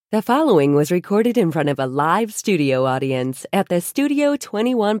The following was recorded in front of a live studio audience at the Studio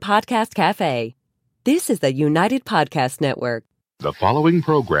 21 Podcast Cafe. This is the United Podcast Network. The following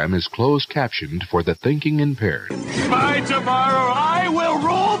program is closed captioned for the thinking impaired. By tomorrow, I will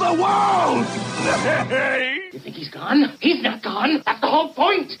rule the world! You think he's gone? He's not gone. That's the whole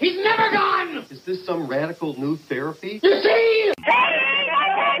point. He's never gone! Is this some radical new therapy? You see?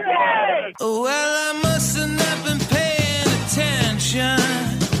 Well, I must have not been paying attention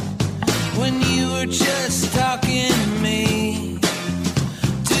when you were just talking to me.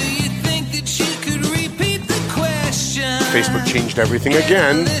 Do you think that you could repeat the question? Facebook changed everything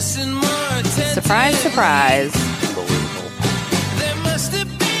again. Surprise, surprise. Unbelievable. There must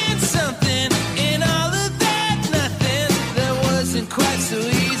have been something in all of that nothing that wasn't quite so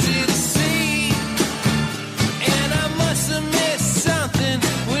easy to see. And I must have missed something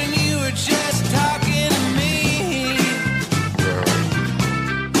when you were just talking to me.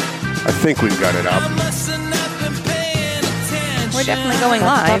 I think we've got it I up. must have not been paying attention. We're definitely going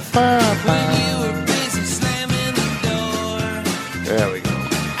live. When you were busy slamming the door. There we go.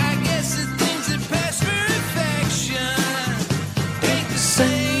 I guess the things that pass for affection ain't the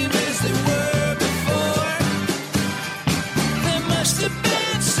same as they were before. There must have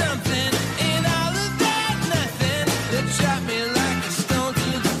been something in all of that nothing that dropped me like a stone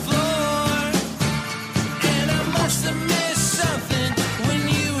to the floor. And I must have missed something when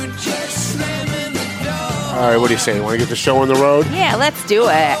you were just slamming the door. All right, what do you say? You want to get the show on the road? Yeah, let's do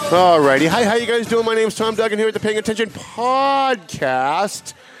it. Alrighty. Hi, how you guys doing? My name's Tom Duggan here at the Paying Attention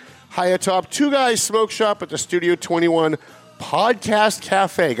Podcast. High atop Two Guys Smoke Shop at the Studio 21 Podcast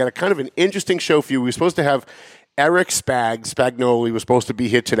Cafe. Got a kind of an interesting show for you. We were supposed to have Eric Spagnoli was supposed to be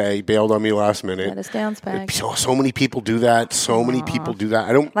here today. Bailed on me last minute. Let us down, Spag. So many people do that. So many people do that.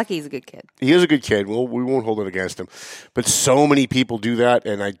 I don't. Lucky he's a good kid. He is a good kid. Well, we won't hold it against him. But so many people do that,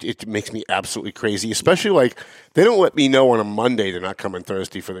 and it makes me absolutely crazy. Especially, like, they don't let me know on a Monday they're not coming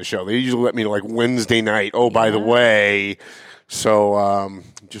Thursday for the show. They usually let me know, like, Wednesday night. Oh, by the way. So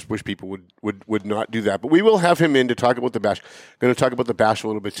just wish people would not do that. But we will have him in to talk about the Bash. Going to talk about the Bash a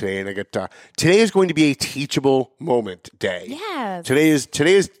little bit today. And today is going to be a teachable moment day. Yes. Today is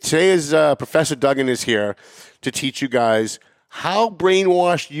Professor Duggan is here to teach you guys how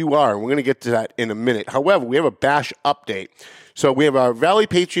brainwashed you are. We're going to get to that in a minute. However, we have a Bash update. So we have our Valley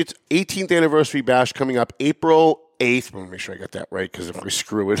Patriots 18th anniversary Bash coming up April 8th. Let me make sure I got that right, because if we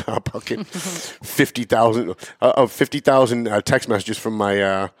screw it up, I'll get 50,000 text messages from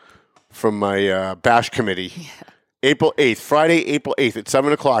my Bash committee. Yeah. April 8th, Friday, April 8th at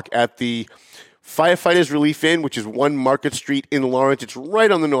 7 o'clock at the Firefighters Relief Inn, which is 1 Market Street in Lawrence. It's right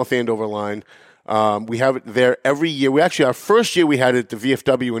on the North Andover line. We have it there every year. Our first year we had it at the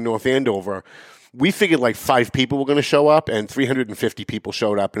VFW in North Andover. We figured like 5 people were going to show up, and 350 people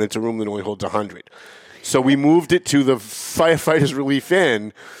showed up, and it's a room that only holds 100. So we moved it to the Firefighters Relief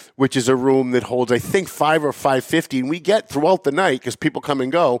Inn, which is a room that holds, I think, 5 or 550. And we get, throughout the night, because people come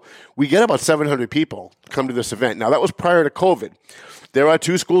and go, we get about 700 people come to this event. Now, that was prior to COVID. There are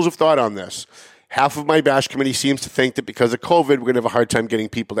 2 schools of thought on this. Half of my Bash committee seems to think that because of COVID, we're going to have a hard time getting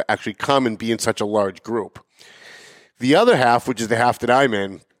people to actually come and be in such a large group. The other half, which is the half that I'm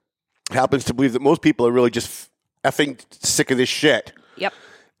in, happens to believe that most people are really just effing sick of this shit. Yep.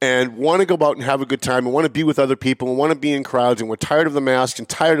 And want to go out and have a good time and want to be with other people and want to be in crowds, and we're tired of the masks and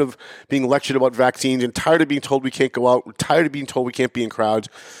tired of being lectured about vaccines and tired of being told we can't go out. We're tired of being told we can't be in crowds.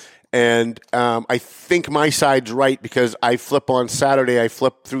 And I think my side's right, because I flip on Saturday, I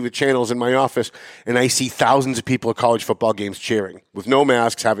flip through the channels in my office, and I see thousands of people at college football games cheering with no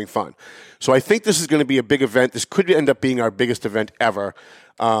masks, having fun. So I think this is going to be a big event. This could end up being our biggest event ever.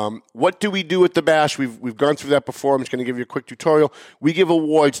 What do we do at the Bash? We've gone through that before. I'm just going to give you a quick tutorial. We give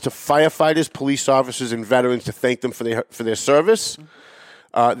awards to firefighters, police officers, and veterans to thank them for their service.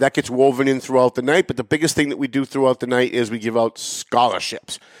 That gets woven in throughout the night, but the biggest thing that we do throughout the night is we give out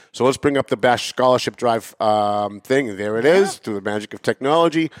scholarships. So let's bring up the Bash Scholarship Drive thing. There it is, through the magic of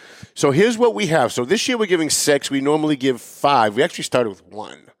technology. So here's what we have. So this year we're giving 6. We normally give 5. We actually started with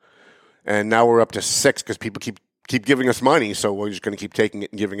 1. And now we're up to 6 because people keep giving us money, so we're just going to keep taking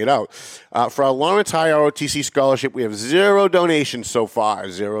it and giving it out. For our Lawrence High ROTC Scholarship, we have 0 donations so far,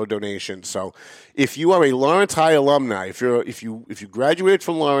 0 donations. So if you are a Lawrence High alumni, if you graduated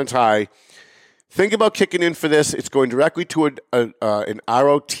from Lawrence High, think about kicking in for this. It's going directly to an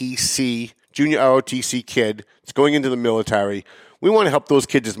ROTC, junior ROTC kid. It's going into the military. We want to help those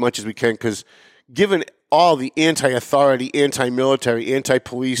kids as much as we can, because given all the anti-authority, anti-military,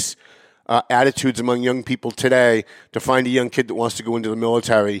 anti-police attitudes among young people today to find a young kid that wants to go into the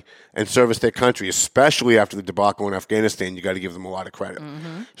military and service their country, especially after the debacle in Afghanistan. You got to give them a lot of credit.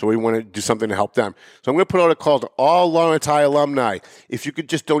 So we want to do something to help them. So I'm going to put out a call to all Lawrence High alumni. If you could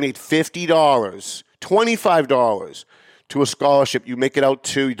just donate $50, $25 to a scholarship, you make it out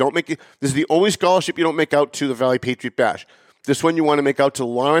to, you don't make it, this is the only scholarship you don't make out to the Valley Patriot Bash. This one you want to make out to the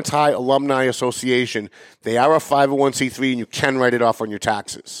Lawrence High Alumni Association. They are a 501c3 and you can write it off on your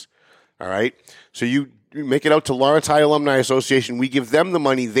taxes. All right? So you make it out to Lawrence High Alumni Association. We give them the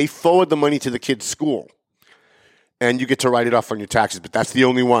money. They forward the money to the kid's school. And you get to write it off on your taxes. But that's the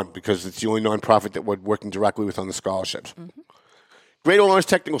only one because it's the only nonprofit that we're working directly with on the scholarships. Greater Lawrence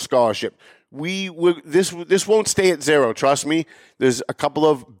Technical Scholarship. This won't stay at zero. Trust me. There's a couple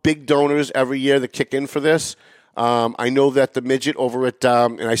of big donors every year that kick in for this. I know that the midget over at,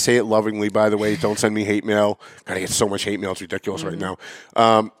 and I say it lovingly, by the way, don't send me hate mail. God, I get so much hate mail. It's ridiculous right now.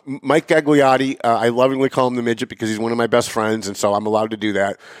 Mike Gagliardi, I lovingly call him the midget because he's one of my best friends, and so I'm allowed to do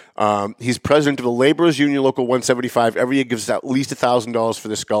that. He's president of the Laborers Union Local 175. Every year gives at least $1,000 for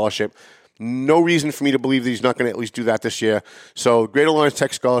this scholarship. No reason for me to believe that he's not going to at least do that this year. So Greater Lawrence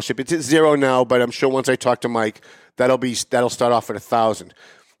Tech Scholarship, it's at zero now, but I'm sure once I talk to Mike, that'll start off at $1,000.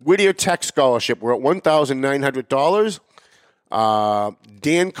 Whittier Tech Scholarship, we're at $1,900.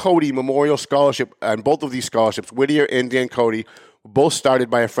 Dan Cody Memorial Scholarship, and both of these scholarships, Whittier and Dan Cody, were both started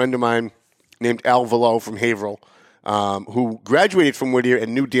by a friend of mine named Al Velo from Haverhill, who graduated from Whittier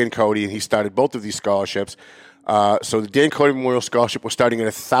and knew Dan Cody, and he started both of these scholarships. So the Dan Cody Memorial Scholarship, we're starting at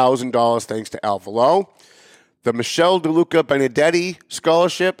 $1,000 thanks to Al Velo. The Michelle DeLuca Benedetti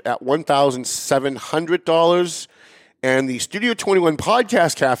Scholarship at $1,700. And the Studio 21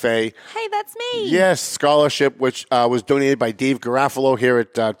 Podcast Cafe. Hey, that's me. Yes, scholarship, which was donated by Dave Garofalo here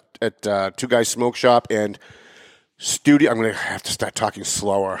at Two Guys Smoke Shop. And studio, I'm going to have to start talking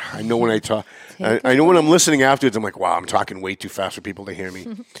slower. I know when I talk, I know when I'm listening afterwards, I'm like, wow, I'm talking way too fast for people to hear me.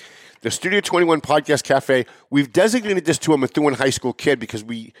 The Studio 21 Podcast Cafe, we've designated this to a Methuen High School kid because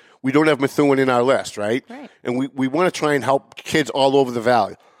we don't have Methuen in our list, right? And we want to try and help kids all over the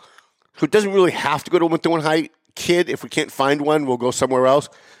valley. So it doesn't really have to go to a Methuen High kid. If we can't find one, we'll go somewhere else.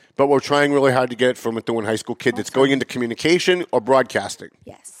 But we're trying really hard to get it from a Methuen High School kid that's going into communication or broadcasting.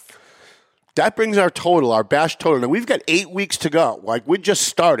 Yes. That brings our bash total. Now, we've got 8 weeks to go. Like, we're just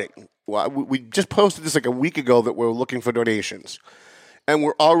starting. We just posted this like a week ago that we're looking for donations. And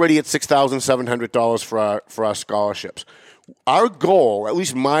we're already at $6,700 for our scholarships. Our goal, at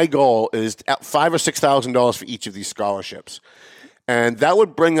least my goal, is $5,000 or $6,000 for each of these scholarships. And that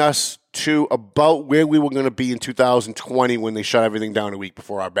would bring us to about where we were going to be in 2020 when they shut everything down a week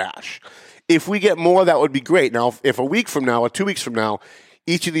before our bash. If we get more, that would be great. Now, if a week from now or 2 weeks from now,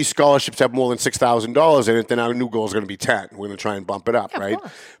 each of these scholarships have more than $6,000 in it, then our new goal is going to be 10. We're going to try and bump it up, right?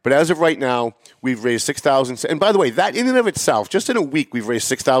 But as of right now, we've raised $6,000. And by the way, that in and of itself, just in a week, we've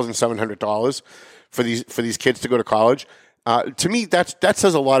raised $6,700 for these kids to go to college. To me, that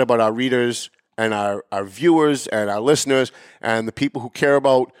says a lot about our readers and our viewers and our listeners and the people who care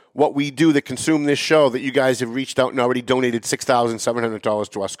about what we do that consume this show, that you guys have reached out and already donated $6,700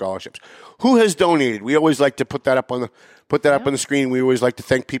 to our scholarships. Who has donated? We always like to put that up on the screen. We always like to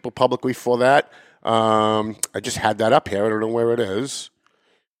thank people publicly for that. I just had that up here. I don't know where it is.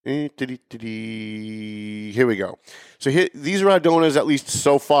 Here we go. So these are our donors, at least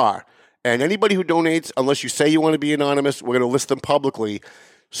so far. And anybody who donates, unless you say you want to be anonymous, we're going to list them publicly,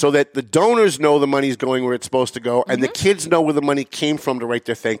 so that the donors know the money's going where it's supposed to go, and the kids know where the money came from to write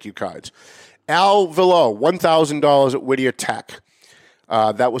their thank you cards. Al Velo, $1,000 at Whittier Tech.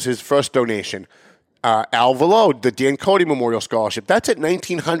 That was his first donation. Al Velo, the Dan Cody Memorial Scholarship. That's at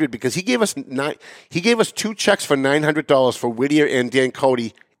 $1,900 because he gave us 2 checks for $900 for Whittier and Dan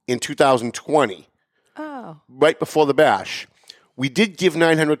Cody in 2020. Oh. Right before the bash. We did give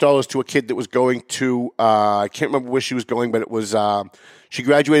 $900 to a kid that was going to, I can't remember where she was going, but it was, she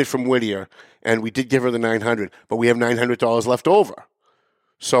graduated from Whittier, and we did give her the $900, but we have $900 left over.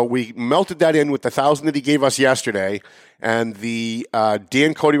 So we melted that in with the $1,000 that he gave us yesterday, and the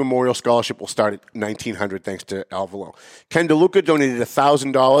Dan Cody Memorial Scholarship will start at $1,900 thanks to Al Velo. Ken DeLuca donated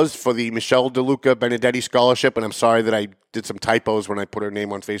 $1,000 for the Michelle DeLuca Benedetti Scholarship, and I'm sorry that I did some typos when I put her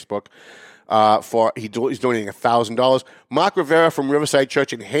name on Facebook. He's donating $1,000. Mark Rivera from Riverside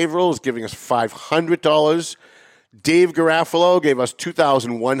Church in Haverhill is giving us $500. Dave Garofalo gave us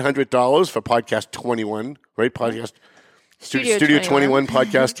 $2,100 for Podcast 21, right? Podcast Studio 21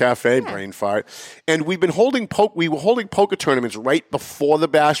 Podcast Cafe, brain fart. And we've been holding poker tournaments right before the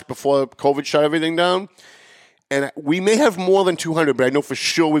bash, before COVID shut everything down. And we may have more than 200, but I know for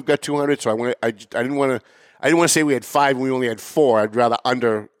sure we've got 200. So I I didn't want to say we had 5 and we only had 4. I'd rather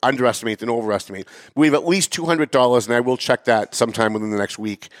underestimate than overestimate. We have at least $200, and I will check that sometime within the next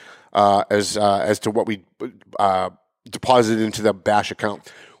week as to what we deposited into the Bash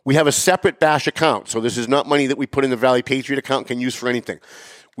account. We have a separate Bash account, so this is not money that we put in the Valley Patriot account and can use for anything.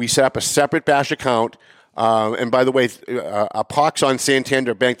 We set up a separate Bash account, and by the way, Pox on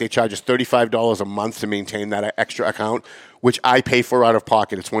Santander Bank, they charge us $35 a month to maintain that extra account, which I pay for out of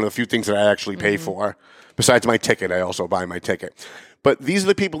pocket. It's one of the few things that I actually pay for. Besides my ticket, I also buy my ticket. But these are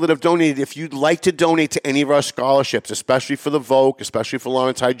the people that have donated. If you'd like to donate to any of our scholarships, especially for the Voc, especially for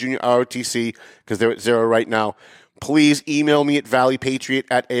Lawrence High Junior ROTC, because they're at 0 right now, please email me at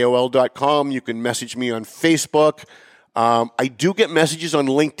valleypatriot@aol.com. You can message me on Facebook. I do get messages on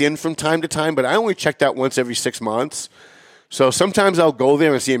LinkedIn from time to time, but I only check that once every 6 months. So sometimes I'll go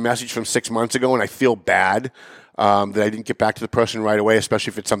there and see a message from 6 months ago, and I feel bad that I didn't get back to the person right away,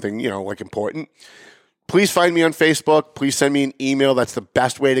 especially if it's something, like important. Please find me on Facebook. Please send me an email. That's the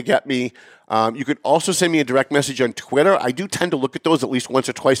best way to get me. You could also send me a direct message on Twitter. I do tend to look at those at least once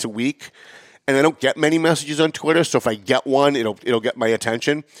or twice a week. And I don't get many messages on Twitter, so if I get one, it'll get my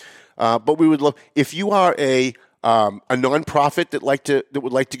attention. But we would love if you are a nonprofit that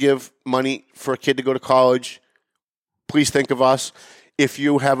would like to give money for a kid to go to college. Please think of us. If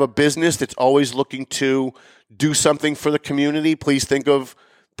you have a business that's always looking to do something for the community, please think of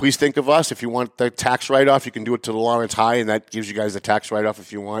us. If you want the tax write-off, you can do it to the Lawrence High, and that gives you guys the tax write-off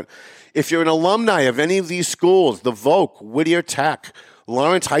if you want. If you're an alumni of any of these schools, the Voc, Whittier Tech,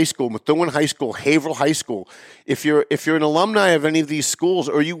 Lawrence High School, Methuen High School, Haverhill High School. If you're an alumni of any of these schools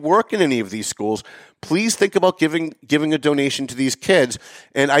or you work in any of these schools, please think about giving a donation to these kids.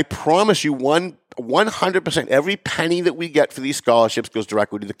 And I promise you 100%, every penny that we get for these scholarships goes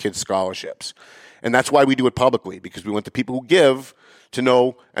directly to the kids' scholarships. And that's why we do it publicly, because we want the people who give to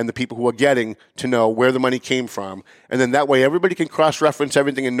know, and the people who are getting to know where the money came from. And then that way everybody can cross-reference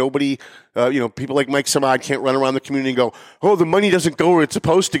everything, and nobody, people like Mike Samad can't run around the community and go, oh, the money doesn't go where it's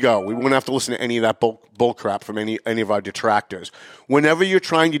supposed to go. We won't have to listen to any of that bull crap from any of our detractors. Whenever you're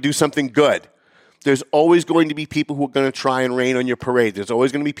trying to do something good, there's always going to be people who are going to try and rain on your parade. There's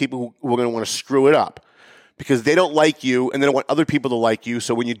always going to be people who are going to want to screw it up because they don't like you and they don't want other people to like you.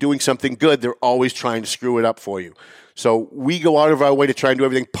 So when you're doing something good, they're always trying to screw it up for you. So we go out of our way to try and do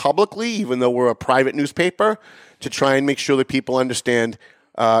everything publicly, even though we're a private newspaper, to try and make sure that people understand,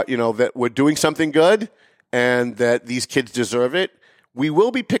 that we're doing something good and that these kids deserve it. We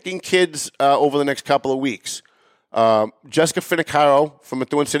will be picking kids over the next couple of weeks. Jessica Finicaro from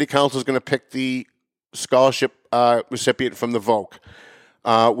Methuen City Council is going to pick the scholarship recipient from the Voc.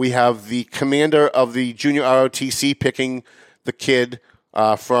 We have the commander of the junior ROTC picking the kid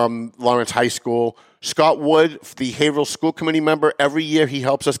from Lawrence High School. Scott Wood, the Haverhill School Committee member, every year he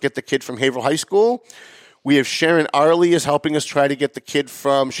helps us get the kid from Haverhill High School. We have Sharon Arley is helping us try to get the kid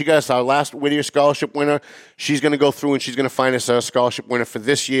she got us our last Whittier Scholarship winner. She's going to go through and she's going to find us a scholarship winner for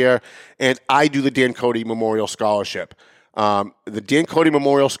this year. And I do the Dan Cody Memorial Scholarship. The Dan Cody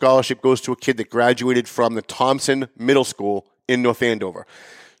Memorial Scholarship goes to a kid that graduated from the Thompson Middle School in North Andover.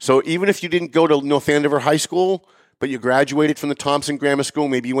 So even if you didn't go to North Andover High School, but you graduated from the Thompson Grammar School,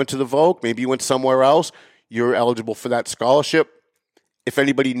 maybe you went to the Voc, maybe you went somewhere else, you're eligible for that scholarship. If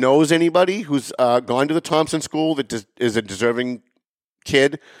anybody knows anybody who's gone to the Thompson School that is a deserving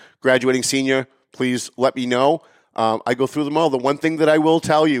kid, graduating senior, please let me know. I go through them all. The one thing that I will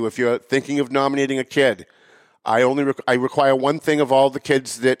tell you, if you're thinking of nominating a kid, I require one thing of all the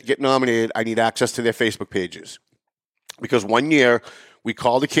kids that get nominated. I need access to their Facebook pages. Because one year, we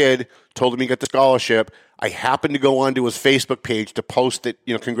called a kid, told him he got the scholarship. I happened to go onto his Facebook page to post that,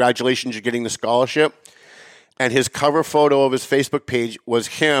 congratulations, you're getting the scholarship. And his cover photo of his Facebook page was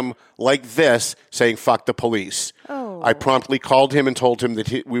him like this saying, fuck the police. Oh. I promptly called him and told him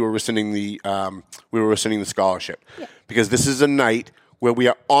that we were rescinding the scholarship. Yeah. Because this is a night where we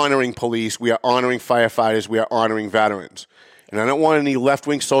are honoring police, we are honoring firefighters, we are honoring veterans. And I don't want any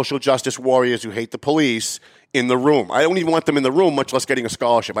left-wing social justice warriors who hate the police in the room. I don't even want them in the room, much less getting a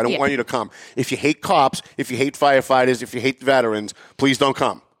scholarship. I don't want you to come. If you hate cops, if you hate firefighters, if you hate veterans, please don't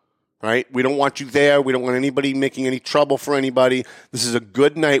come. Right? We don't want you there. We don't want anybody making any trouble for anybody. This is a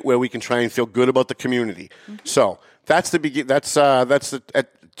good night where we can try and feel good about the community. Mm-hmm. So that's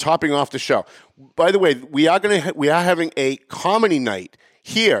topping off the show. By the way, we are having a comedy night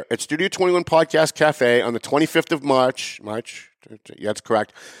here at Studio 21 Podcast Cafe on the 25th of March. Yeah, that's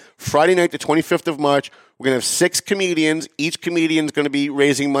correct. Friday night, the 25th of March, we're going to have 6 comedians. Each comedian is going to be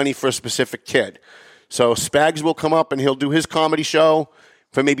raising money for a specific kid. So Spags will come up and he'll do his comedy show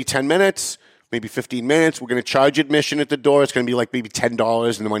for maybe 10 minutes. maybe 15 minutes. We're going to charge admission at the door. It's going to be like maybe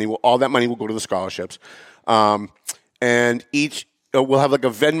 $10, and all that money will go to the scholarships. And each we'll have like a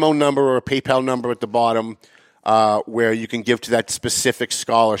Venmo number or a PayPal number at the bottom where you can give to that specific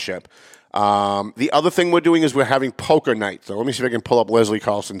scholarship. The other thing we're doing is we're having poker night. So let me see if I can pull up Leslie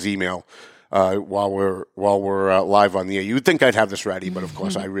Carlson's email while we're live on the air. You'd think I'd have this ready, but of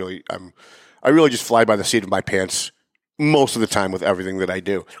course I really just fly by the seat of my pants most of the time with everything that I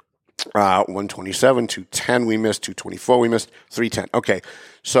do. 127, 210 we missed, 224 we missed, 310. Okay,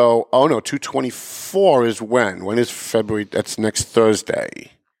 so 224 is when? When is February? That's next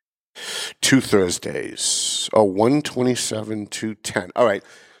Thursday. 2 Thursdays. 127, 210. All right.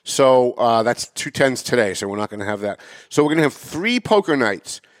 So that's 210s today, so we're not going to have that. So we're going to have 3 poker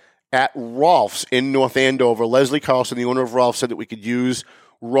nights at Rolf's in North Andover. Leslie Carlson, the owner of Rolf's, said that we could use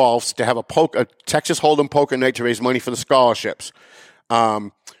Rolf's to have a Texas Hold'em poker night to raise money for the scholarships.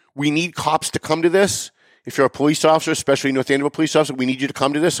 We need cops to come to this. If you're a police officer, especially a North Andover police officer, we need you to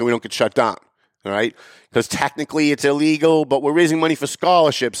come to this so we don't get shut down. All right? Because technically it's illegal, but we're raising money for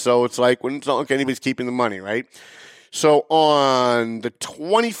scholarships, so it's like when it's not like anybody's keeping the money, right? So on the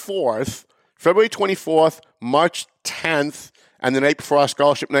 24th, February 24th, March 10th, and the night before our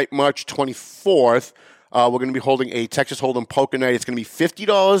scholarship night, March 24th, we're going to be holding a Texas Hold'em poker night. It's going to be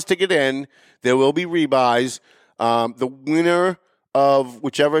 $50 to get in. There will be rebuys. The winner of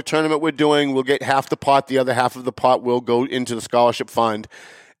whichever tournament we're doing will get half the pot. The other half of the pot will go into the scholarship fund.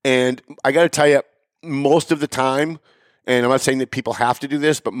 And I got to tell you, most of the time, and I'm not saying that people have to do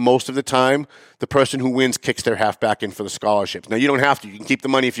this, but most of the time, the person who wins kicks their half back in for the scholarships. Now, you don't have to. You can keep the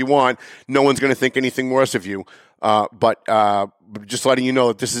money if you want. No one's going to think anything worse of you. But just letting you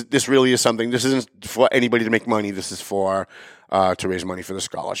know that this really is something. This isn't for anybody to make money. This is for to raise money for the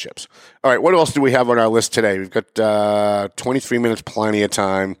scholarships. All right, what else do we have on our list today? We've got 23 minutes, plenty of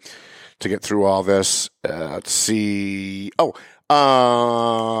time to get through all this. Let's see.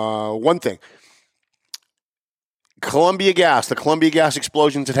 One thing. Columbia Gas, the Columbia Gas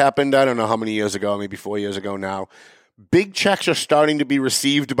explosions that happened, I don't know how many years ago, maybe 4 years ago now. Big checks are starting to be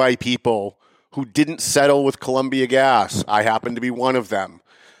received by people who didn't settle with Columbia Gas. I happen to be one of them.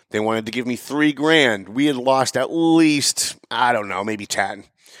 They wanted to give me $3,000. We had lost at least, I don't know, maybe 10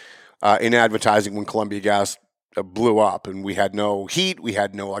 in advertising when Columbia Gas blew up, and we had no heat, we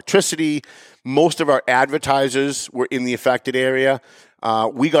had no electricity. Most of our advertisers were in the affected area.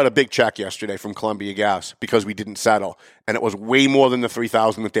 We got a big check yesterday from Columbia Gas because we didn't settle, and it was way more than the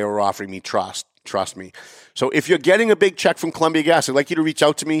 $3,000 that they were offering me. Trust me. So if you're getting a big check from Columbia Gas, I'd like you to reach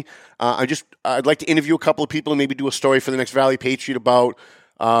out to me. I'd like to interview a couple of people and maybe do a story for the next Valley Patriot about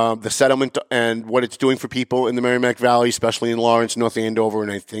the settlement and what it's doing for people in the Merrimack Valley, especially in Lawrence, North Andover,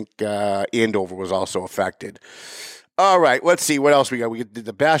 and I think Andover was also affected. All right, let's see what else we got. We did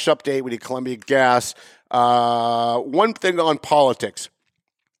the Bash update. We did Columbia Gas. One thing on politics.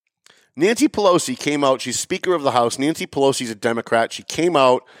 Nancy Pelosi came out. She's Speaker of the House. Nancy Pelosi's a Democrat. She came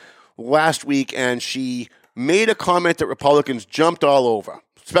out last week and she made a comment that Republicans jumped all over,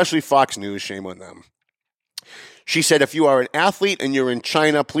 especially Fox News. Shame on them. She said, if you are an athlete and you're in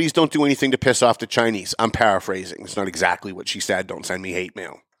China, please don't do anything to piss off the Chinese. I'm paraphrasing. It's not exactly what she said. Don't send me hate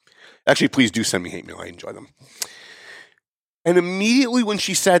mail. Actually, please do send me hate mail. I enjoy them. And immediately when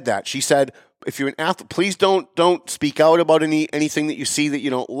she said that, she said, if you're an athlete, please don't speak out about anything that you see that you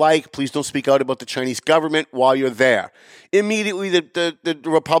don't like. Please don't speak out about the Chinese government while you're there. Immediately, the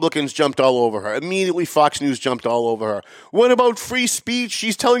Republicans jumped all over her. Immediately, Fox News jumped all over her. What about free speech?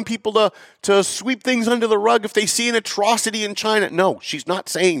 She's telling people to sweep things under the rug if they see an atrocity in China. No, she's not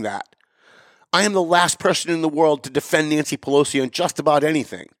saying that. I am the last person in the world to defend Nancy Pelosi on just about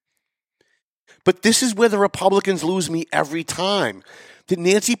anything. But this is where the Republicans lose me every time. That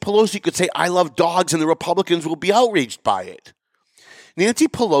Nancy Pelosi could say, I love dogs, and the Republicans will be outraged by it. Nancy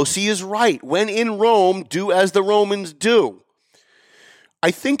Pelosi is right. When in Rome, do as the Romans do.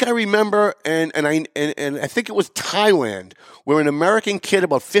 I think I remember, and I think it was Thailand, where an American kid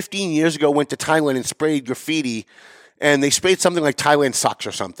about 15 years ago went to Thailand and sprayed graffiti, and they sprayed something like Thailand sucks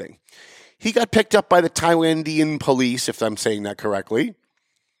or something. He got picked up by the Thailandian police, if I'm saying that correctly,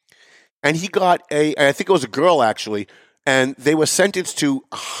 and he got I think it was a girl actually, and they were sentenced to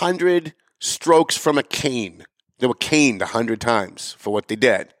 100 strokes from a cane. They were caned 100 times for what they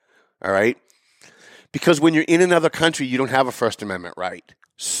did, all right? Because when you're in another country, you don't have a First Amendment right.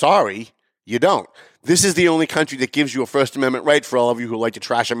 Sorry, you don't. This is the only country that gives you a First Amendment right for all of you who like to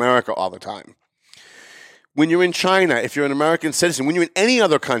trash America all the time. When you're in China, if you're an American citizen, when you're in any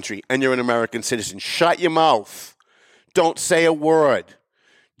other country and you're an American citizen, shut your mouth. Don't say a word.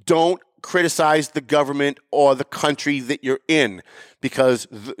 Don't criticize the government or the country that you're in, because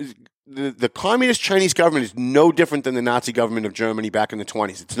the communist Chinese government is no different than the Nazi government of Germany back in the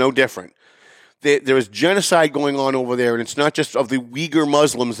 20s. It's no different. There is genocide going on over there, and it's not just of the Uyghur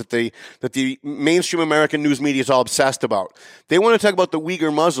Muslims that the mainstream American news media is all obsessed about. They want to talk about the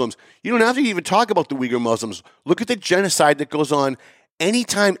Uyghur Muslims. You don't have to even talk about the Uyghur Muslims. Look at the genocide that goes on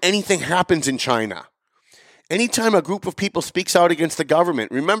anytime anything happens in China. Anytime a group of people speaks out against the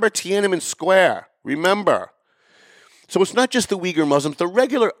government. Remember Tiananmen Square. Remember. So it's not just the Uyghur Muslims. The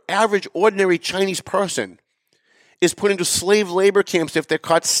regular, average, ordinary Chinese person is put into slave labor camps if they're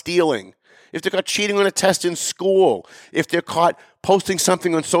caught stealing, if they're caught cheating on a test in school, if they're caught posting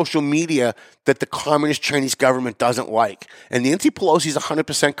something on social media that the communist Chinese government doesn't like. And Nancy Pelosi is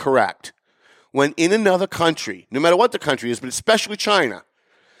 100% correct. When in another country, no matter what the country is, but especially China,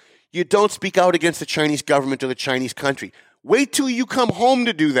 you don't speak out against the Chinese government or the Chinese country. Wait till you come home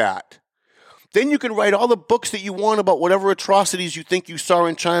to do that. Then you can write all the books that you want about whatever atrocities you think you saw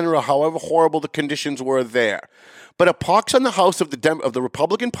in China or however horrible the conditions were there. But a pox on the House of the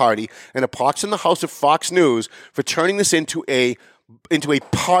Republican Party and a pox on the House of Fox News for turning this into a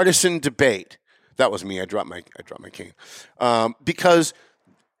partisan debate. That was me. I dropped my cane. Because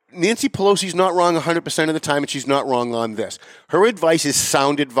Nancy Pelosi's not wrong 100% of the time, and she's not wrong on this. Her advice is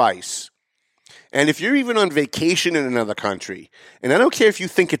sound advice. And if you're even on vacation in another country, and I don't care if you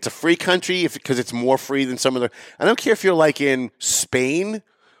think it's a free country because it's more free than some other, I don't care if you're like in Spain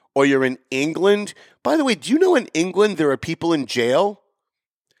or you're in England. By the way, do you know in England there are people in jail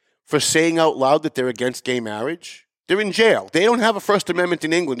for saying out loud that they're against gay marriage? They're in jail. They don't have a First Amendment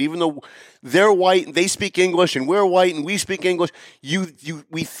in England, even though they're white and they speak English and we're white and we speak English.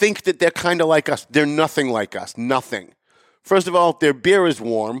 We think that they're kind of like us. They're nothing like us. Nothing. First of all, their beer is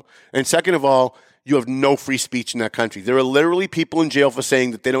warm. And second of all, you have no free speech in that country. There are literally people in jail for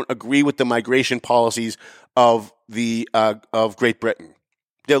saying that they don't agree with the migration policies of Great Britain.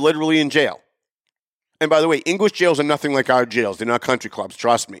 They're literally in jail. And by the way, English jails are nothing like our jails. They're not country clubs,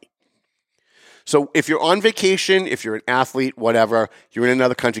 trust me. So if you're on vacation, if you're an athlete, whatever, you're in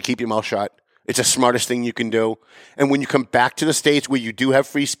another country, keep your mouth shut. It's the smartest thing you can do. And when you come back to the States where you do have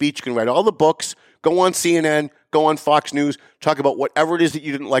free speech, you can write all the books, go on CNN, go on Fox News, talk about whatever it is that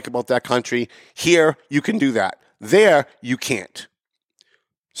you didn't like about that country. Here, you can do that. There, you can't.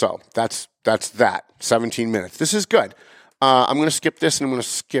 So that's that. 17 minutes. This is good. I'm going to skip this and I'm going to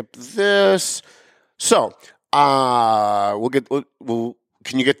skip this. So can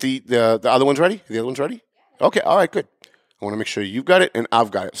you get the other ones ready? The other ones ready? Okay. All right. Good. I want to make sure you've got it and I've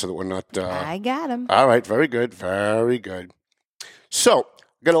got it so that we're not. I got them. All right. Very good. Very good. So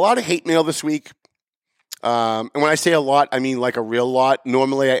got a lot of hate mail this week. And when I say a lot, I mean like a real lot.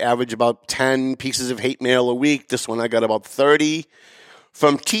 Normally I average about 10 pieces of hate mail a week. This one I got about 30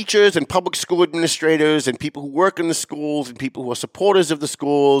 from teachers and public school administrators and people who work in the schools and people who are supporters of the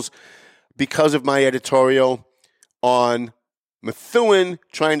schools because of my editorial on Methuen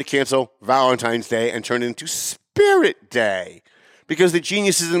trying to cancel Valentine's Day and turn it into Spirit Day. Because the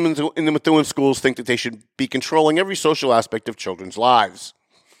geniuses in the Methuen schools think that they should be controlling every social aspect of children's lives.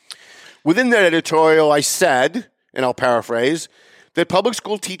 Within that editorial, I said, and I'll paraphrase, that public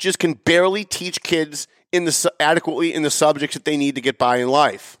school teachers can barely teach kids adequately in the subjects that they need to get by in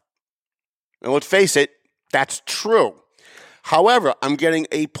life. And let's face it, that's true. However, I'm getting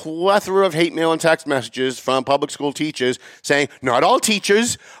a plethora of hate mail and text messages from public school teachers saying, not all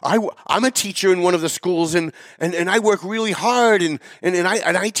teachers. I'm a teacher in one of the schools, and I work really hard, and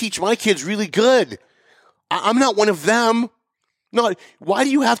I teach my kids really good. I'm not one of them. No, why do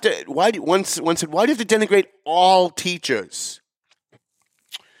you have to? One said, why do you have to denigrate all teachers?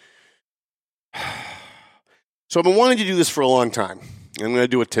 So I've been wanting to do this for a long time, and I'm going to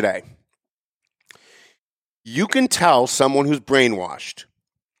do it today. You can tell someone who's brainwashed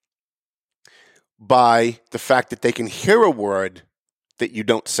by the fact that they can hear a word that you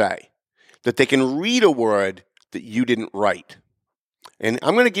don't say, that they can read a word that you didn't write. And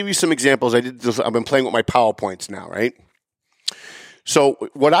I'm going to give you some examples. I've been playing with my PowerPoints now, right? So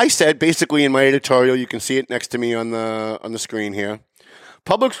what I said basically in my editorial, you can see it next to me on the screen here.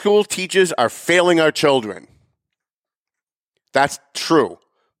 Public school teachers are failing our children. That's true.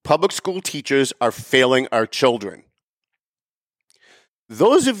 Public school teachers are failing our children.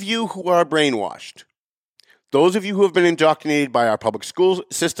 Those of you who are brainwashed, those of you who have been indoctrinated by our public school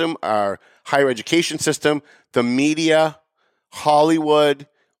system, our higher education system, the media, Hollywood,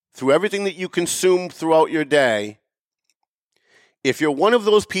 through everything that you consume throughout your day, if you're one of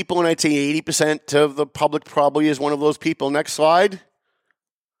those people, and I'd say 80% of the public probably is one of those people. Next slide.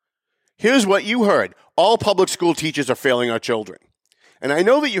 Here's what you heard. All public school teachers are failing our children. And I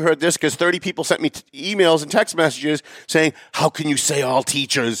know that you heard this because 30 people sent me emails and text messages saying, how can you say all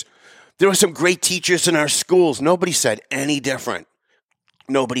teachers? There are some great teachers in our schools. Nobody said any different.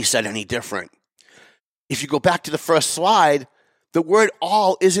 Nobody said any different. If you go back to the first slide, the word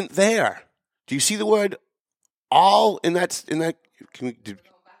all isn't there. Do you see the word all in that?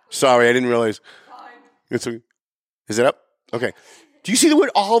 Sorry, I didn't realize. Is it up? Okay. Do you see the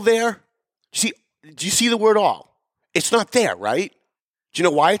word all there? Do you see the word all? It's not there, right? Do you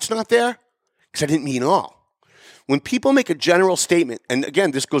know why it's not there? Because I didn't mean all. When people make a general statement, and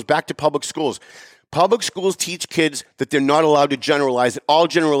again, this goes back to public schools. Public schools teach kids that they're not allowed to generalize, that all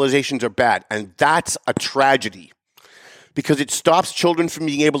generalizations are bad. And that's a tragedy because it stops children from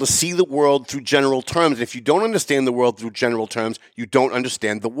being able to see the world through general terms. And if you don't understand the world through general terms, you don't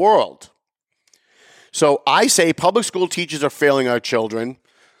understand the world. So I say public school teachers are failing our children.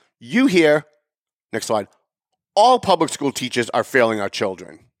 You hear, next slide, all public school teachers are failing our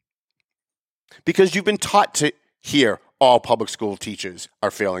children. Because you've been taught to hear all public school teachers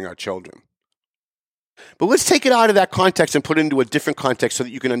are failing our children. But let's take it out of that context and put it into a different context so that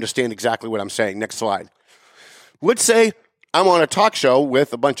you can understand exactly what I'm saying. Next slide. Let's say I'm on a talk show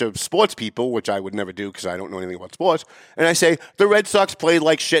with a bunch of sports people, which I would never do because I don't know anything about sports, and I say, the Red Sox played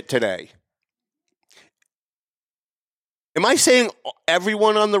like shit today. Am I saying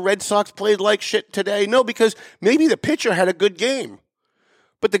everyone on the Red Sox played like shit today? No, because maybe the pitcher had a good game.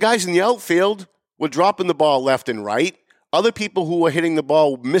 But the guys in the outfield were dropping the ball left and right. Other people who were hitting the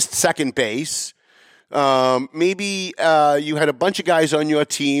ball missed second base. Maybe you had a bunch of guys on your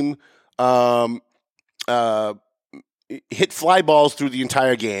team hit fly balls through the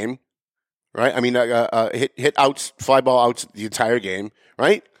entire game, right? I mean, hit outs, fly ball outs the entire game,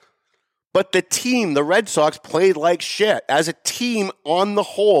 right? But the team, the Red Sox, played like shit. As a team, on the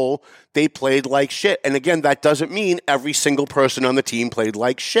whole, they played like shit. And again, that doesn't mean every single person on the team played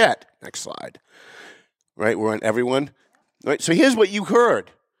like shit. Next slide. Right, we're on everyone. Right, so here's what you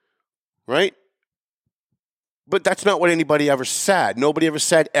heard, right? But that's not what anybody ever said. Nobody ever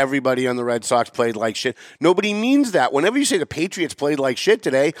said everybody on the Red Sox played like shit. Nobody means that. Whenever you say the Patriots played like shit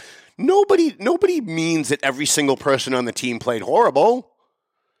today, nobody means that every single person on the team played horrible.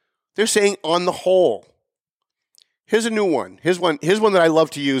 They're saying on the whole. Here's a new one. Here's one that I love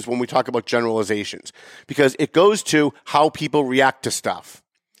to use when we talk about generalizations because it goes to how people react to stuff.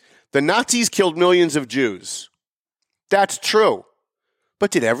 The Nazis killed millions of Jews. That's true.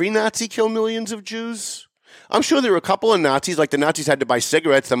 But did every Nazi kill millions of Jews? I'm sure there were a couple of Nazis, like the Nazis had to buy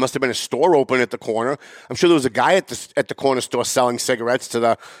cigarettes. There must have been a store open at the corner. I'm sure there was a guy at the corner store selling cigarettes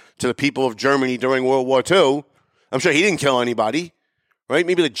to the people of Germany during World War II. I'm sure he didn't kill anybody. Right?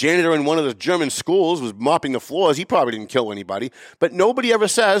 Maybe the janitor in one of the German schools was mopping the floors. He probably didn't kill anybody. But nobody ever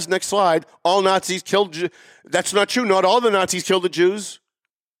says, next slide, all Nazis killed Jews. That's not true. Not all the Nazis killed the Jews.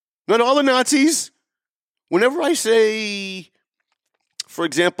 Not all the Nazis. Whenever I say, for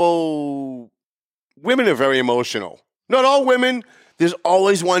example, women are very emotional. Not all women. There's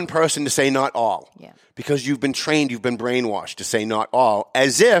always one person to say not all. Yeah. Because you've been trained, you've been brainwashed to say not all,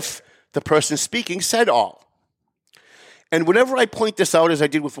 as if the person speaking said all. And whenever I point this out, as I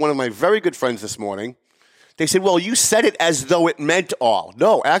did with one of my very good friends this morning, they said, well, you said it as though it meant all.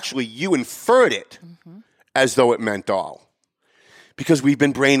 No, actually, you inferred it as though it meant all. Because we've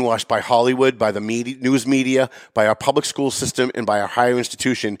been brainwashed by Hollywood, by the media, news media, by our public school system, and by our higher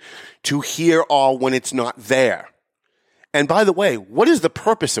institution to hear all when it's not there. And by the way, what is the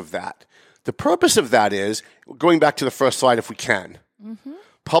purpose of that? The purpose of that is, going back to the first slide if we can,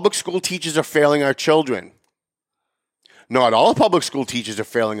 public school teachers are failing our children. Not all public school teachers are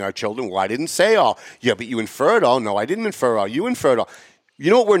failing our children. Well, I didn't say all. Yeah, but you inferred all. No, I didn't infer all. You inferred all.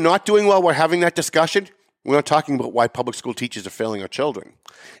 You know what we're not doing while we're having that discussion? We're not talking about why public school teachers are failing our children.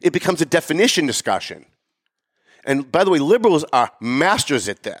 It becomes a definition discussion. And by the way, liberals are masters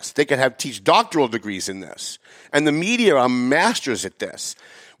at this. They can teach doctoral degrees in this. And the media are masters at this.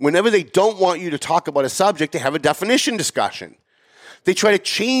 Whenever they don't want you to talk about a subject, they have a definition discussion. They try to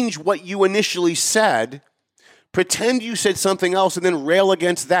change what you initially said, pretend you said something else, and then rail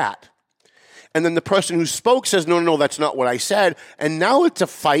against that. And then the person who spoke says, no, that's not what I said. And now it's a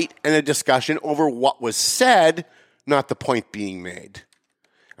fight and a discussion over what was said, not the point being made.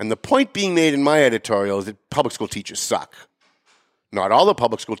 And the point being made in my editorial is that public school teachers suck. Not all the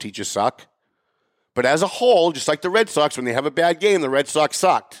public school teachers suck. But as a whole, just like the Red Sox, when they have a bad game, the Red Sox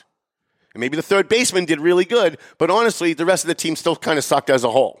sucked. And maybe the third baseman did really good, but honestly, the rest of the team still kind of sucked as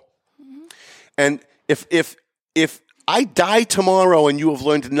a whole. And if I die tomorrow and you have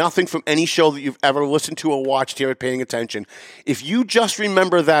learned nothing from any show that you've ever listened to or watched here at Paying Attention, if you just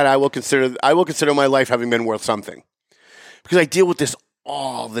remember that, I will consider my life having been worth something. Because I deal with this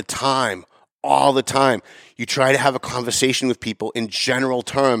all the time. You try to have a conversation with people in general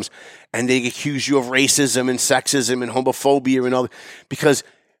terms, and they accuse you of racism and sexism and homophobia and all that, because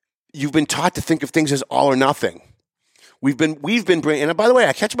you've been taught to think of things as all or nothing. We've been and by the way,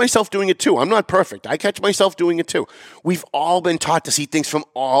 I catch myself doing it too. I'm not perfect. I catch myself doing it too. We've all been taught to see things from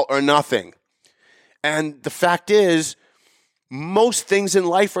all or nothing. And the fact is, most things in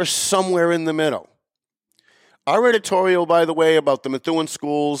life are somewhere in the middle. Our editorial, by the way, about the Methuen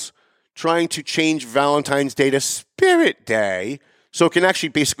schools trying to change Valentine's Day to Spirit Day, so it can actually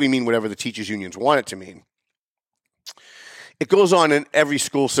basically mean whatever the teachers' unions want it to mean. It goes on in every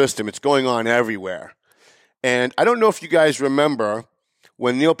school system. It's going on everywhere. And I don't know if you guys remember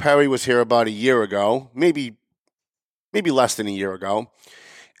when Neil Perry was here about a year ago, maybe less than a year ago,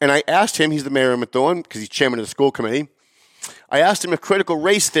 and I asked him, he's the mayor of Methuen because he's chairman of the school committee, I asked him if critical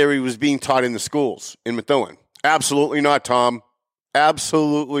race theory was being taught in the schools in Methuen. Absolutely not, Tom.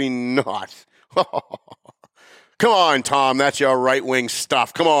 Absolutely not. Come on, Tom, that's your right-wing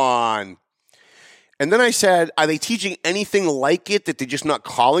stuff. Come on. And then I said, are they teaching anything like it that they're just not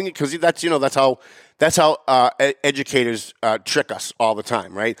calling it? Because that's how educators trick us all the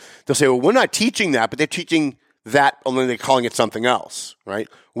time, right? They'll say, well, we're not teaching that, but they're teaching that, only they're calling it something else, right?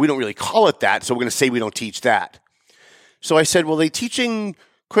 We don't really call it that, so we're going to say we don't teach that. So I said, well, they're teaching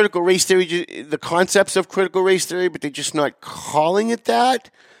critical race theory, the concepts of critical race theory, but they're just not calling it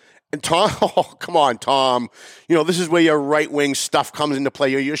that? And Tom, oh, come on, Tom. This is where your right-wing stuff comes into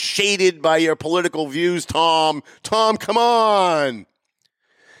play. You're shaded by your political views, Tom. Tom, come on.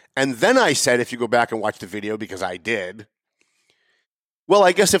 And then I said, if you go back and watch the video, because I did, well,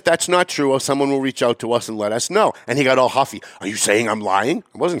 I guess if that's not true, someone will reach out to us and let us know. And he got all huffy. Are you saying I'm lying?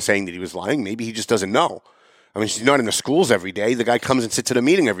 I wasn't saying that he was lying. Maybe he just doesn't know. I mean, he's not in the schools every day. The guy comes and sits at a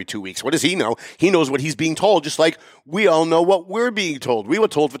meeting every 2 weeks. What does he know? He knows what he's being told, just like we all know what we're being told. We were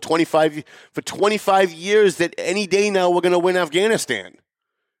told for 25 years that any day now we're going to win Afghanistan.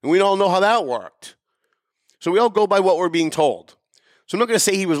 And we all know how that worked. So we all go by what we're being told. So I'm not going to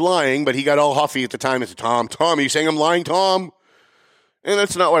say he was lying, but he got all huffy at the time and said, Tom, are you saying I'm lying, Tom? And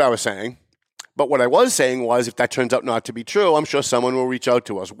that's not what I was saying. But what I was saying was, if that turns out not to be true, I'm sure someone will reach out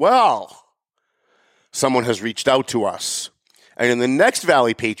to us. Well, someone has reached out to us. And in the next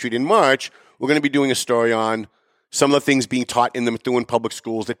Valley Patriot in March, we're going to be doing a story on some of the things being taught in the Methuen public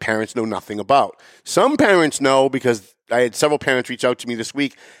schools that parents know nothing about. Some parents know, because I had several parents reach out to me this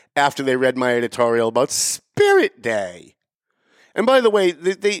week after they read my editorial about Spirit Day. And by the way,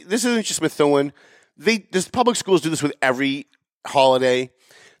 this isn't just Methuen. This public schools do this with every holiday.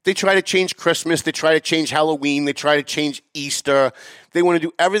 They try to change Christmas. They try to change Halloween. They try to change Easter. They want to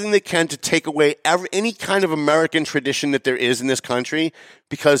do everything they can to take away any kind of American tradition that there is in this country,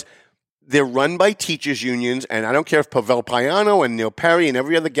 because they're run by teachers' unions. And I don't care if Pavel Payano and Neil Perry and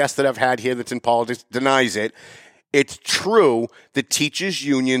every other guest that I've had here that's in politics denies it. It's true that teachers'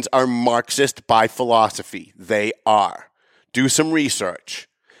 unions are Marxist by philosophy. They are. Do some research.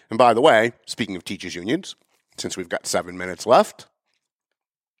 And by the way, speaking of teachers' unions, since we've got 7 minutes left,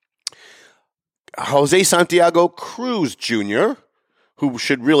 Jose Santiago Cruz Jr., who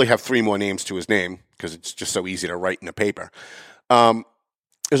should really have 3 more names to his name because it's just so easy to write in a paper,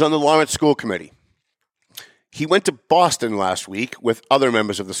 is on the Lawrence School Committee. He went to Boston last week with other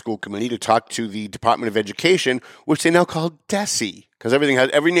members of the school committee to talk to the Department of Education, which they now call DESE, because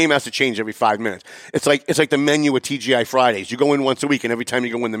every name has to change every 5 minutes. It's like the menu at TGI Fridays. You go in once a week, and every time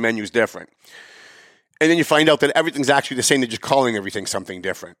you go in, the menu's different. And then you find out that everything's actually the same. They're just calling everything something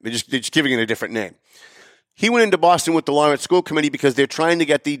different. They're just giving it a different name. He went into Boston with the Lawrence School Committee because they're trying to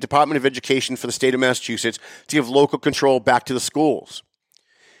get the Department of Education for the state of Massachusetts to give local control back to the schools.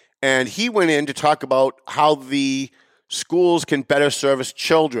 And he went in to talk about how the schools can better service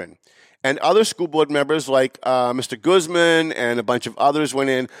children. And other school board members like Mr. Guzman and a bunch of others went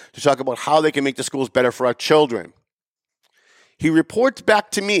in to talk about how they can make the schools better for our children. He reports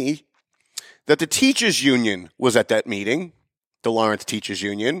back to me that the teachers union was at that meeting, the Lawrence Teachers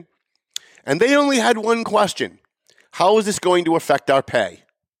Union, and they only had one question. How is this going to affect our pay?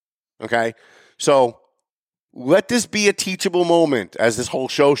 Okay? So let this be a teachable moment, as this whole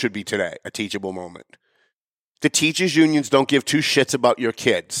show should be today, a teachable moment. The teachers unions don't give 2 shits about your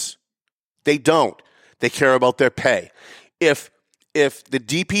kids. They don't. They care about their pay. If the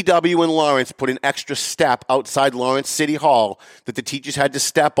DPW in Lawrence put an extra step outside Lawrence City Hall that the teachers had to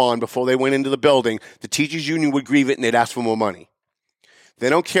step on before they went into the building, the teachers union would grieve it and they'd ask for more money. They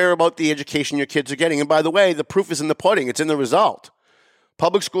don't care about the education your kids are getting. And by the way, the proof is in the pudding. It's in the result.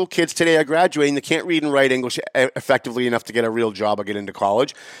 Public school kids today are graduating. They can't read and write English effectively enough to get a real job or get into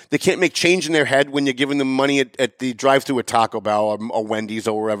college. They can't make change in their head when you're giving them money at the drive-thru at Taco Bell or Wendy's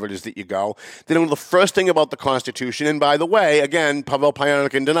or wherever it is that you go. They don't know the first thing about the Constitution. And by the way, again, Pavel Payano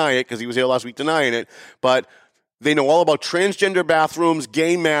can deny it because he was here last week denying it, but they know all about transgender bathrooms,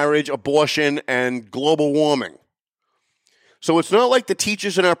 gay marriage, abortion, and global warming. So it's not like the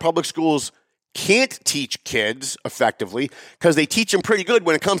teachers in our public schools can't teach kids effectively because they teach them pretty good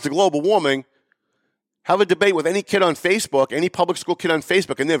when it comes to global warming. Have a debate with any kid on Facebook, any public school kid on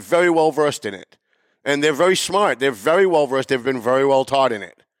Facebook, and they're very well versed in it. And they're very smart. They're very well versed. They've been very well taught in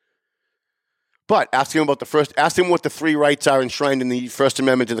it. But ask them what the 3 rights are enshrined in the First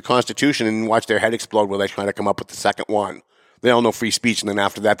Amendment to the Constitution and watch their head explode while they try to come up with the second one. They all know free speech, and then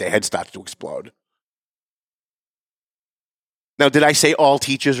after that, their head starts to explode. Now, did I say all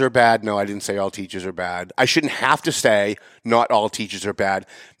teachers are bad? No, I didn't say all teachers are bad. I shouldn't have to say not all teachers are bad.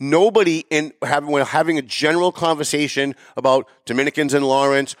 Nobody, when having a general conversation about Dominicans in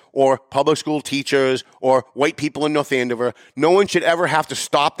Lawrence or public school teachers or white people in North Andover, no one should ever have to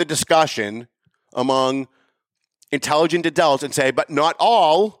stop the discussion among intelligent adults and say, but not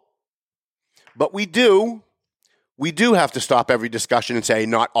all. But we do. We do have to stop every discussion and say,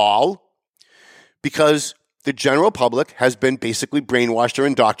 not all. Because the general public has been basically brainwashed or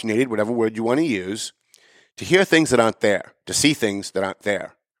indoctrinated, whatever word you want to use, to hear things that aren't there, to see things that aren't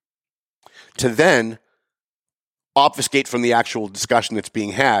there, to then obfuscate from the actual discussion that's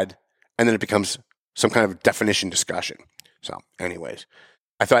being had, and then it becomes some kind of definition discussion. So, anyways,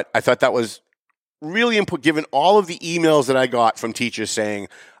 I thought that was really important, given all of the emails that I got from teachers saying,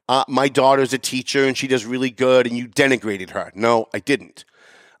 my daughter's a teacher and she does really good, and you denigrated her. No, I didn't.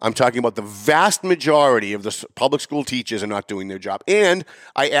 I'm talking about the vast majority of the public school teachers are not doing their job. And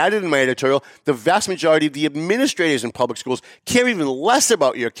I added in my editorial, the vast majority of the administrators in public schools care even less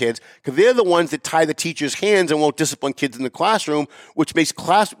about your kids because they're the ones that tie the teachers' hands and won't discipline kids in the classroom, which makes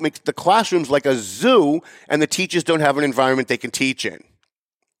the classrooms like a zoo, and the teachers don't have an environment they can teach in.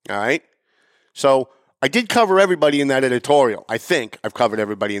 All right? So I did cover everybody in that editorial. I think I've covered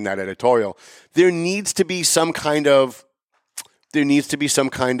everybody in that editorial. There needs to be some kind of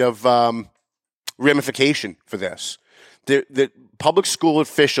ramification for this. The public school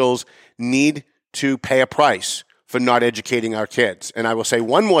officials need to pay a price for not educating our kids. And I will say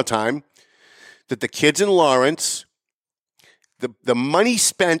one more time that the kids in Lawrence, the money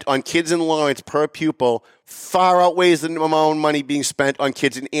spent on kids in Lawrence per pupil far outweighs the amount of money being spent on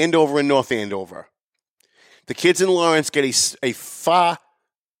kids in Andover and North Andover. The kids in Lawrence get a far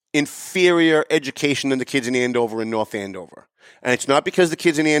inferior education than the kids in Andover and North Andover. And it's not because the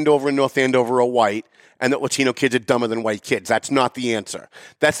kids in Andover and North Andover are white and that Latino kids are dumber than white kids. That's not the answer.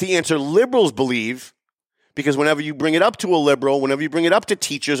 That's the answer liberals believe, because whenever you bring it up to a liberal, whenever you bring it up to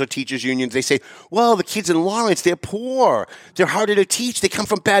teachers or teachers' unions, they say, well, the kids in Lawrence, they're poor. They're harder to teach. They come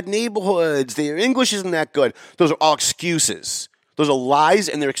from bad neighborhoods. Their English isn't that good. Those are all excuses. Those are lies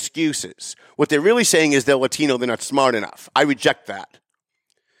and they're excuses. What they're really saying is they're Latino, they're not smart enough. I reject that.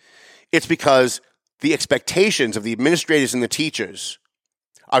 It's because the expectations of the administrators and the teachers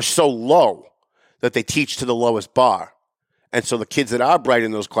are so low that they teach to the lowest bar. And so the kids that are bright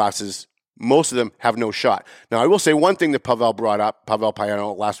in those classes, most of them have no shot. Now, I will say one thing that Pavel brought up, Pavel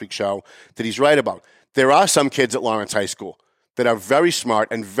Payano, last week's show, that he's right about. There are some kids at Lawrence High School that are very smart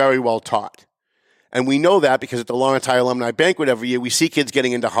and very well taught. And we know that because at the Lawrence High Alumni Banquet every year, we see kids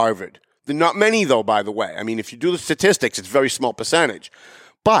getting into Harvard. They're not many, though, by the way. I mean, if you do the statistics, it's a very small percentage.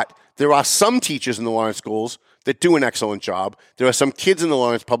 But there are some teachers in the Lawrence schools that do an excellent job. There are some kids in the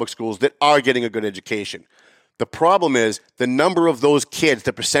Lawrence public schools that are getting a good education. The problem is the number of those kids,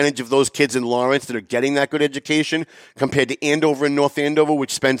 the percentage of those kids in Lawrence that are getting that good education compared to Andover and North Andover,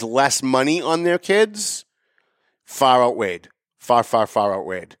 which spends less money on their kids, far outweighed. Far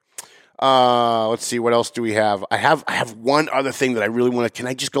outweighed. Let's see, what else do we have? I have one other thing that I really want to, can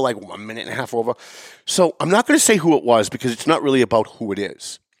I just go like 1.5 minutes over? So I'm not going to say who it was because it's not really about who it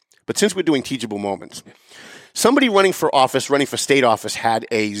is. But since we're doing teachable moments, somebody running for state office had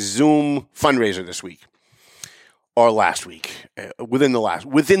a Zoom fundraiser this week or last week, within the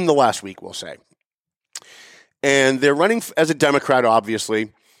last week, we'll say. And they're running as a Democrat,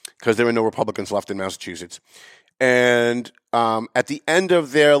 obviously, because there are no Republicans left in Massachusetts. And at the end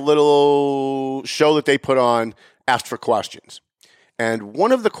of their little show that they put on, asked for questions. And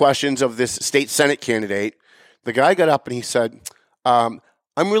one of the questions of this state Senate candidate, the guy got up and he said,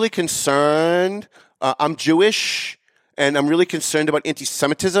 I'm really concerned. I'm Jewish, and I'm really concerned about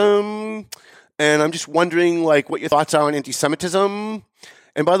anti-Semitism. And I'm just wondering, like, what your thoughts are on anti-Semitism.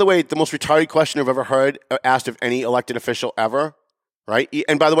 And by the way, the most retarded question I've ever heard asked of any elected official ever, right?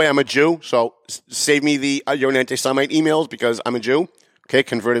 And by the way, I'm a Jew, so save me the you're an anti-Semite emails because I'm a Jew. Okay,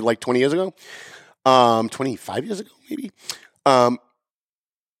 converted like 20 years ago, 25 years ago, maybe.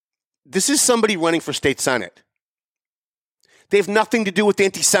 This is somebody running for state senate. They have nothing to do with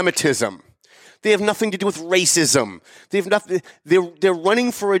anti-Semitism. They have nothing to do with racism. They have nothing. They're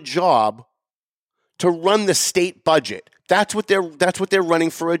running for a job to run the state budget. That's what they're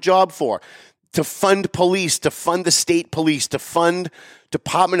running for a job for. To fund police, to fund the state police, to fund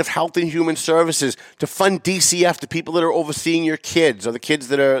Department of Health and Human Services, to fund DCF, the people that are overseeing your kids or the kids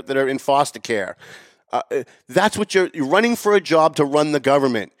that are in foster care. That's what you're running for a job to run the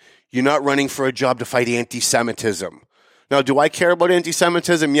government. You're not running for a job to fight anti-Semitism. Now, do I care about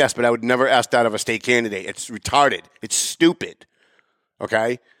anti-Semitism? Yes, but I would never ask that of a state candidate. It's retarded. It's stupid.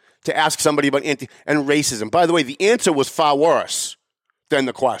 Okay? To ask somebody about and racism. By the way, the answer was far worse than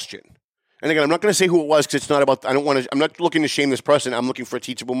the question. And again, I'm not going to say who it was because it's not about, I'm not looking to shame this person. I'm looking for a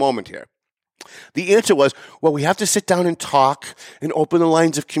teachable moment here. The answer was, well, we have to sit down and talk and open the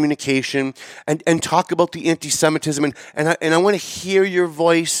lines of communication and talk about the anti-Semitism. And I want to hear your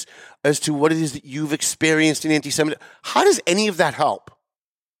voice as to what it is that you've experienced in anti-Semitism. How does any of that help?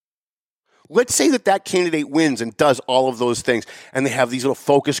 Let's say that candidate wins and does all of those things, and they have these little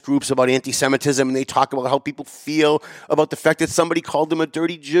focus groups about anti-Semitism, and they talk about how people feel about the fact that somebody called them a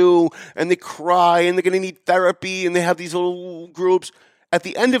dirty Jew, and they cry, and they're going to need therapy, and they have these little groups. At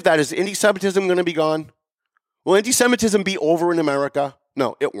the end of that, is anti-Semitism going to be gone? Will anti-Semitism be over in America?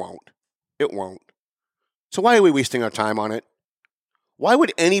 No, it won't. It won't. So why are we wasting our time on it? Why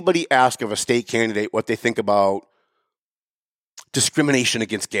would anybody ask of a state candidate what they think about discrimination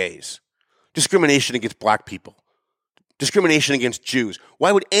against gays? Discrimination against black people, discrimination against Jews.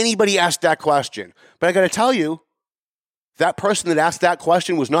 Why would anybody ask that question? But I got to tell you, that person that asked that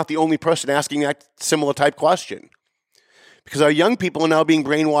question was not the only person asking that similar type question. Because our young people are now being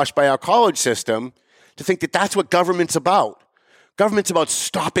brainwashed by our college system to think that that's what government's about. Government's about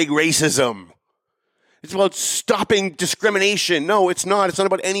stopping racism. It's about stopping discrimination. No, it's not. It's not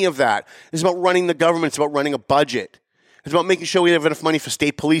about any of that. It's about running the government. It's about running a budget. It's about making sure we have enough money for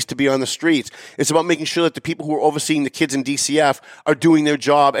state police to be on the streets. It's about making sure that the people who are overseeing the kids in DCF are doing their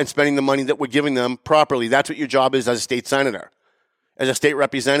job and spending the money that we're giving them properly. That's what your job is as a state senator. As a state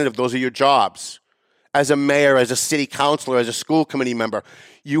representative, those are your jobs. As a mayor, as a city councilor, as a school committee member,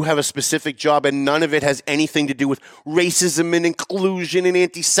 you have a specific job, and none of it has anything to do with racism and inclusion and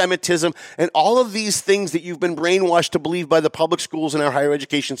anti-Semitism and all of these things that you've been brainwashed to believe by the public schools and our higher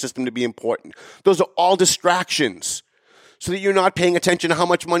education system to be important. Those are all distractions. So that you're not paying attention to how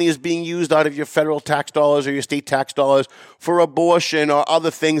much money is being used out of your federal tax dollars or your state tax dollars for abortion or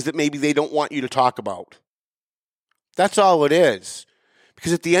other things that maybe they don't want you to talk about. That's all it is.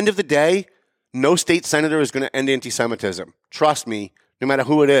 Because at the end of the day, no state senator is going to end anti-Semitism. Trust me, no matter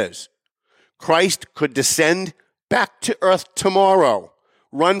who it is. Christ could descend back to earth tomorrow,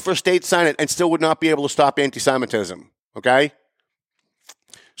 run for state senate, and still would not be able to stop anti-Semitism. Okay?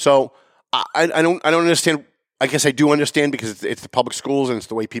 So I don't understand. I guess I do understand because it's the public schools and it's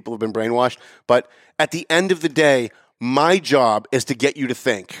the way people have been brainwashed. But at the end of the day, my job is to get you to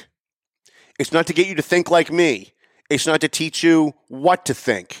think. It's not to get you to think like me. It's not to teach you what to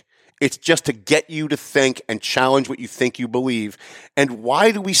think. It's just to get you to think and challenge what you think you believe. And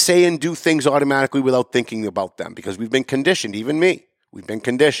why do we say and do things automatically without thinking about them? Because we've been conditioned, even me. We've been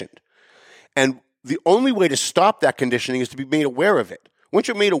conditioned. And the only way to stop that conditioning is to be made aware of it. Once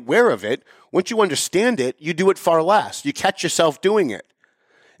you're made aware of it, once you understand it, you do it far less. You catch yourself doing it.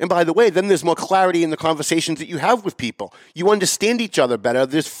 And by the way, then there's more clarity in the conversations that you have with people. You understand each other better.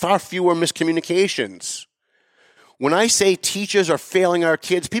 There's far fewer miscommunications. When I say teachers are failing our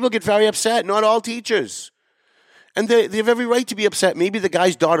kids, people get very upset. Not all teachers. And they have every right to be upset. Maybe the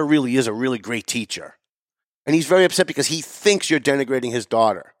guy's daughter really is a really great teacher. And he's very upset because he thinks you're denigrating his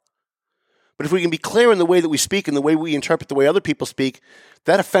daughter. But if we can be clear in the way that we speak and the way we interpret the way other people speak,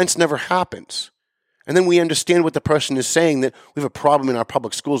 that offense never happens. And then we understand what the person is saying, that we have a problem in our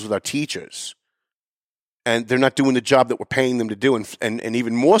public schools with our teachers. And they're not doing the job that we're paying them to do, and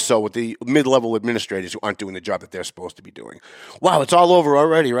even more so with the mid-level administrators who aren't doing the job that they're supposed to be doing. Wow, it's all over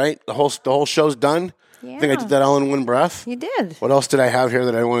already, right? The whole show's done? Yeah. I think I did that all in one breath. You did. What else did I have here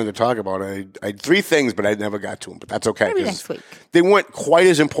that I wanted to talk about? I had 3 things, but I never got to them. But that's okay. Maybe next week. They weren't quite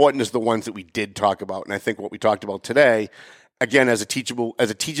as important as the ones that we did talk about. And I think what we talked about today, again, as a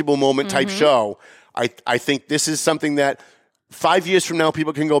teachable moment type show, I think this is something that 5 years from now,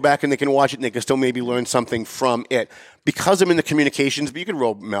 people can go back and they can watch it and they can still maybe learn something from it. Because I'm in the communications, but you can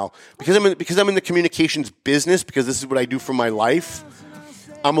roll, Mel. Because I'm in the communications business, because this is what I do for my life,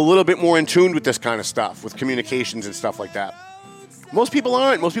 I'm a little bit more in tune with this kind of stuff, with communications and stuff like that. Most people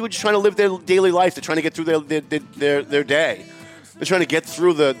aren't. Most people are just trying to live their daily life. They're trying to get through their day. They're trying to get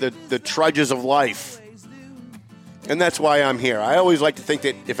through the trudges of life. And that's why I'm here. I always like to think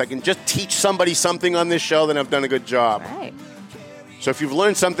that if I can just teach somebody something on this show, then I've done a good job. Right. So if you've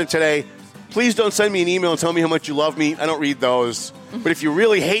learned something today, please don't send me an email and tell me how much you love me. I don't read those. But if you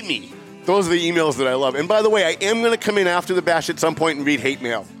really hate me, those are the emails that I love. And by the way, I am going to come in after the bash at some point and read hate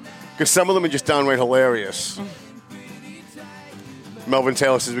mail. Because some of them are just downright hilarious. Melvin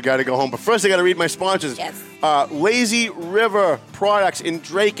Taylor says we got to go home. But first I got to read my sponsors. Yes. Lazy River Products in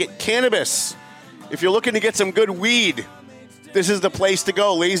Drake at Cannabis. If you're looking to get some good weed, this is the place to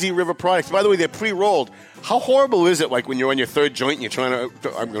go. Lazy River Products. By the way, they're pre-rolled. How horrible is it, like, when you're on your third joint and you're trying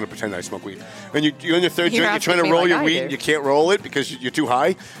to... I'm going to pretend I smoke weed. When you're on your third joint, you're trying to roll your weed and you can't roll it because you're too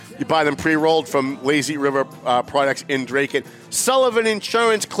high. You buy them pre-rolled from Lazy River Products in Drake. Sullivan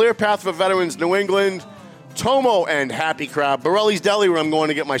Insurance, Clear Path for Veterans, New England. Tomo and Happy Crab. Borelli's Deli, where I'm going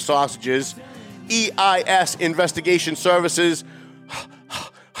to get my sausages. EIS Investigation Services.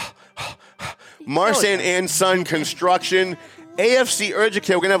 Marsan and Son Construction. AFC Urgent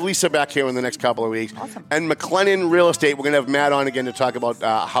Care. We're going to have Lisa back here in the next couple of weeks. Awesome. And McLennan Real Estate. We're going to have Matt on again to talk about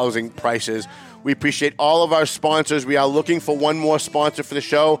housing prices. We appreciate all of our sponsors. We are looking for one more sponsor for the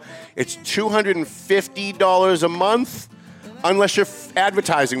show. It's $250 a month, unless you're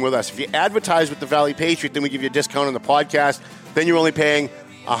advertising with us. If you advertise with the Valley Patriot, then we give you a discount on the podcast. Then you're only paying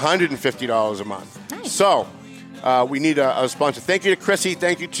 $150 a month. Nice. So we need a sponsor. Thank you to Chrissy.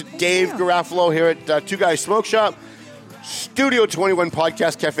 Thank you to Dave Garofalo here at Two Guys Smoke Shop. Studio 21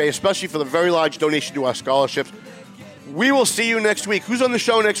 Podcast Cafe, especially for the very large donation to our scholarships. We will see you next week. Who's on the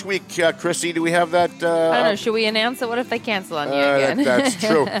show next week, Chrissy? Do we have that? I don't know. Should we announce it? What if they cancel on you again? That's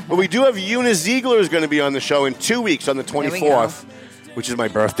true. But we do have Eunice Ziegler is going to be on the show in 2 weeks on the 24th, which is my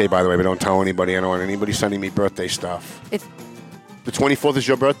birthday, by the way, but don't tell anybody. I don't want anybody sending me birthday stuff. The 24th is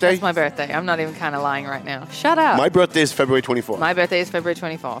your birthday? It's my birthday. I'm not even kind of lying right now. Shut up. My birthday is February 24th. My birthday is February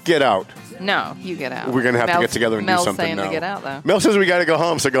 24th. Get out. No, you get out. We're going to have to get together and do something saying now. to get out, though. Mel says we got to go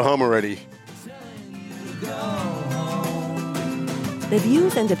home, so go home already. The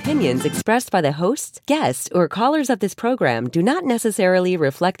views and opinions expressed by the hosts, guests, or callers of this program do not necessarily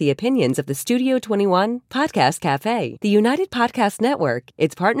reflect the opinions of the Studio 21 Podcast Cafe, the United Podcast Network,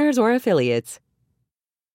 its partners, or affiliates.